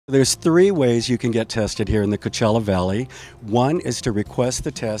There's three ways you can get tested here in the Coachella Valley. One is to request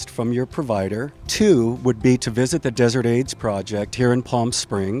the test from your provider. Two would be to visit the Desert AIDS Project here in Palm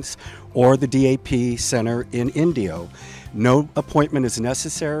Springs or the DAP Center in Indio. No appointment is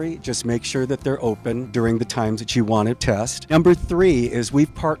necessary. Just make sure that they're open during the times that you want to test. Number three is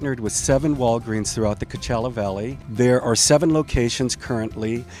we've partnered with 7 Walgreens throughout the Coachella Valley. There are 7 locations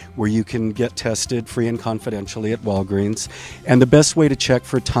currently where you can get tested free and confidentially at Walgreens. And the best way to check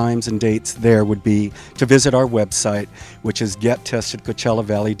for times and dates there would be to visit our website, which is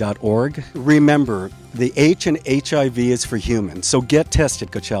gettestedcoachellavalley.org. Remember, the H in HIV is for humans, so get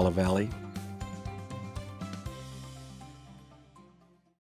tested, Coachella Valley.